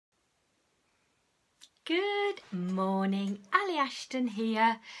Good morning, Ali Ashton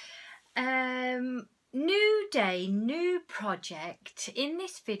here. New day, new project. In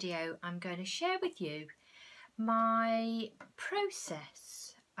this video I'm going to share with you my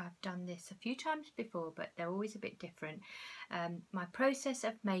process. I've done this a few times before, but they're always a bit different. My process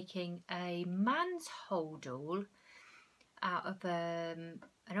of making a man's holdall out of an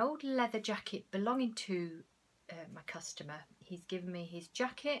old leather jacket belonging to my customer. He's given me his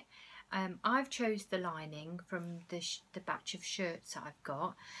jacket. I've chose the lining from the batch of shirts that I've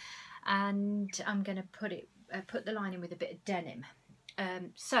got, and I'm going to put the lining with a bit of denim.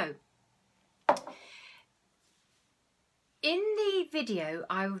 So in the video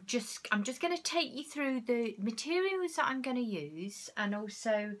I'm just going to take you through the materials that I'm going to use, and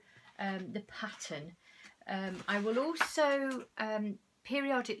also the pattern. I will also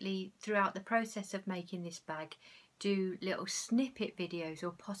periodically throughout the process of making this bag do little snippet videos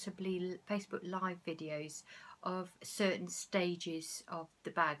or possibly Facebook Live videos of certain stages of the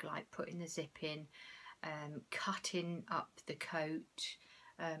bag, like putting the zip in, cutting up the coat,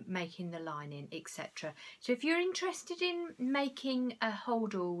 making the lining, etc. So if you're interested in making a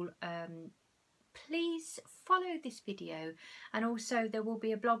holdall, please follow this video, and also there will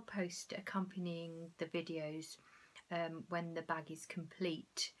be a blog post accompanying the videos when the bag is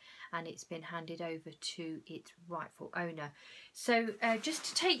complete and it's been handed over to its rightful owner. So just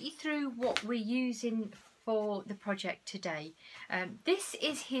to take you through what we're using for the project today, this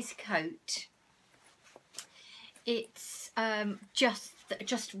is his coat. It's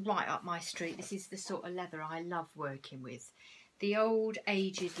just right up my street. This is the sort of leather I love working with, the old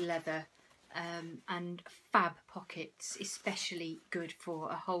aged leather. And fab pockets, especially good for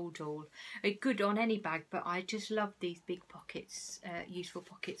a holdall. Good on any bag, but I just love these big pockets, useful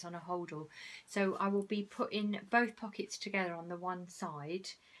pockets on a holdall. So I will be putting both pockets together on the one side.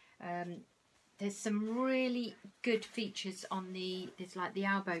 There's some really good features on there's like the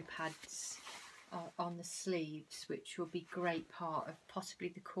elbow pads on the sleeves, which will be great part of possibly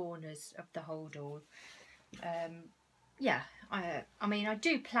the corners of the holdall. Yeah, I mean, I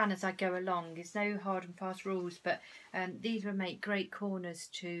do plan as I go along. There's no hard and fast rules, but these will make great corners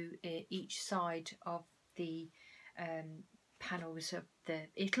to each side of the panels of the.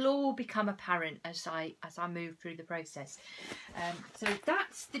 It'll all become apparent as I move through the process. So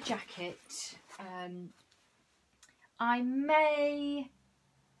that's the jacket. I may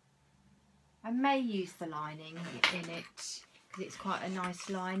use the lining in it because it's quite a nice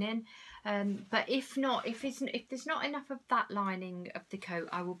lining. But if not, if there's not enough of that lining of the coat,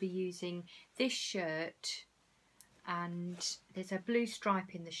 I will be using this shirt, and there's a blue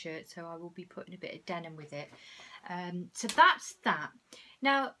stripe in the shirt, so I will be putting a bit of denim with it. So that's that.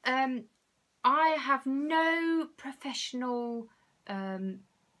 Now, I have no professional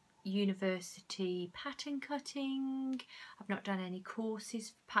university pattern cutting. I've not done any courses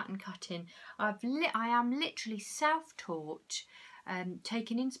for pattern cutting. I am literally self-taught,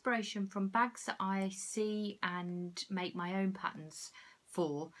 taking inspiration from bags that I see and make my own patterns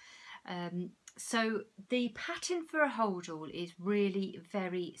for. So the pattern for a holdall is really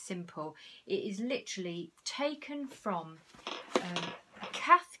very simple. It is literally taken from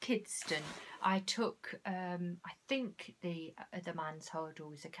Cath Kidston. I took, I think the man's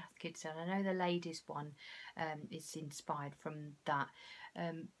holdall is a Cath Kidston. I know the ladies one is inspired from that.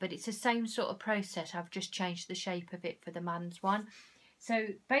 But it's the same sort of process. I've just changed the shape of it for the man's one. So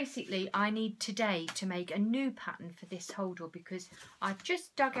basically I need today to make a new pattern for this holdall, because I've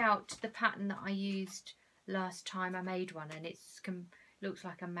just dug out the pattern that I used last time I made one, and looks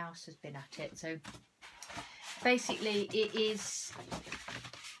like a mouse has been at it. So basically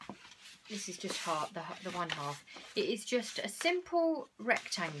this is just half, the one half. It is just a simple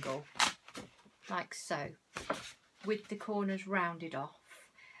rectangle like so, with the corners rounded off.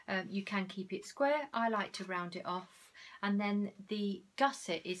 You can keep it square. I like to round it off. And then the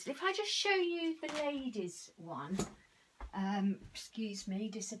gusset is, if I just show you the ladies one, excuse me,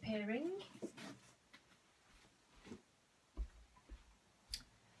 disappearing.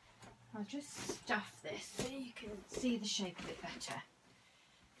 I'll just stuff this so you can see the shape of it better.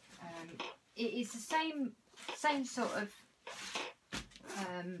 It is the same sort of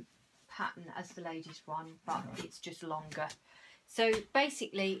pattern as the ladies one, but it's just longer. So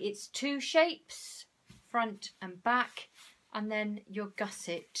basically it's two shapes, front and back, and then your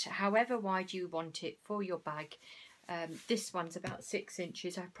gusset, however wide you want it for your bag. This one's about 6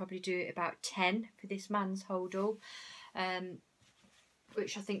 inches. I'd probably do it about 10 for this man's holdall,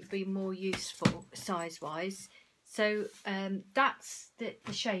 which I think would be more useful size wise. So that's the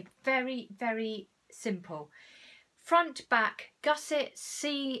shape. Very, very simple. Front, back, gusset,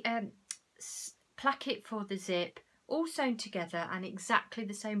 placket for the zip, all sewn together, and exactly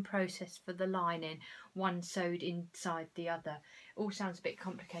the same process for the lining, one sewed inside the other. All sounds a bit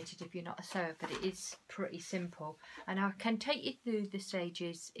complicated if you're not a sewer, but it is pretty simple, and I can take you through the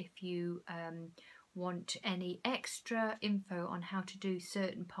stages if you want any extra info on how to do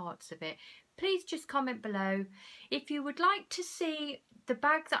certain parts of it. Please just comment below. If you would like to see the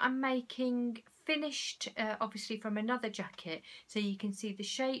bag that I'm making finished, obviously from another jacket, so you can see the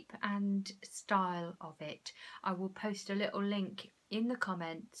shape and style of it, I will post a little link in the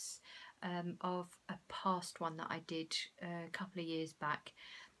comments of a past one that I did a couple of years back,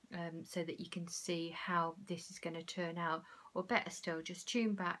 so that you can see how this is going to turn out. Or better still, just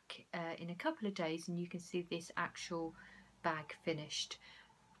tune back in a couple of days and you can see this actual bag finished.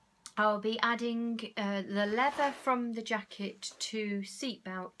 I'll be adding the leather from the jacket to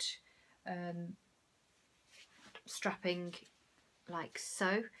seatbelt strapping like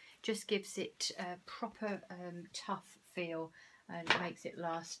so. Just gives it a proper tough feel and makes it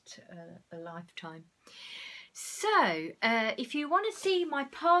last a lifetime. So if you want to see my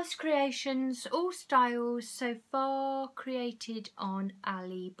past creations, all styles so far created on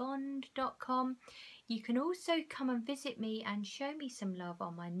alibond.com, you can also come and visit me and show me some love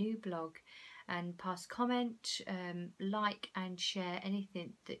on my new blog, and pass comment, like and share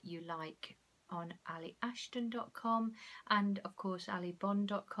anything that you like on aliashton.com and of course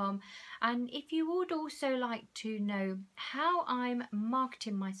alibond.com. And if you would also like to know how I'm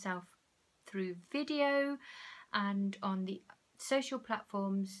marketing myself through video and on the social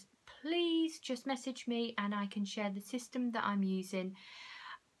platforms, please just message me and I can share the system that I'm using.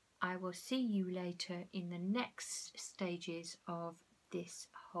 I will see you later in the next stages of this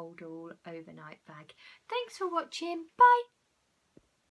hold all overnight bag. Thanks for watching. Bye.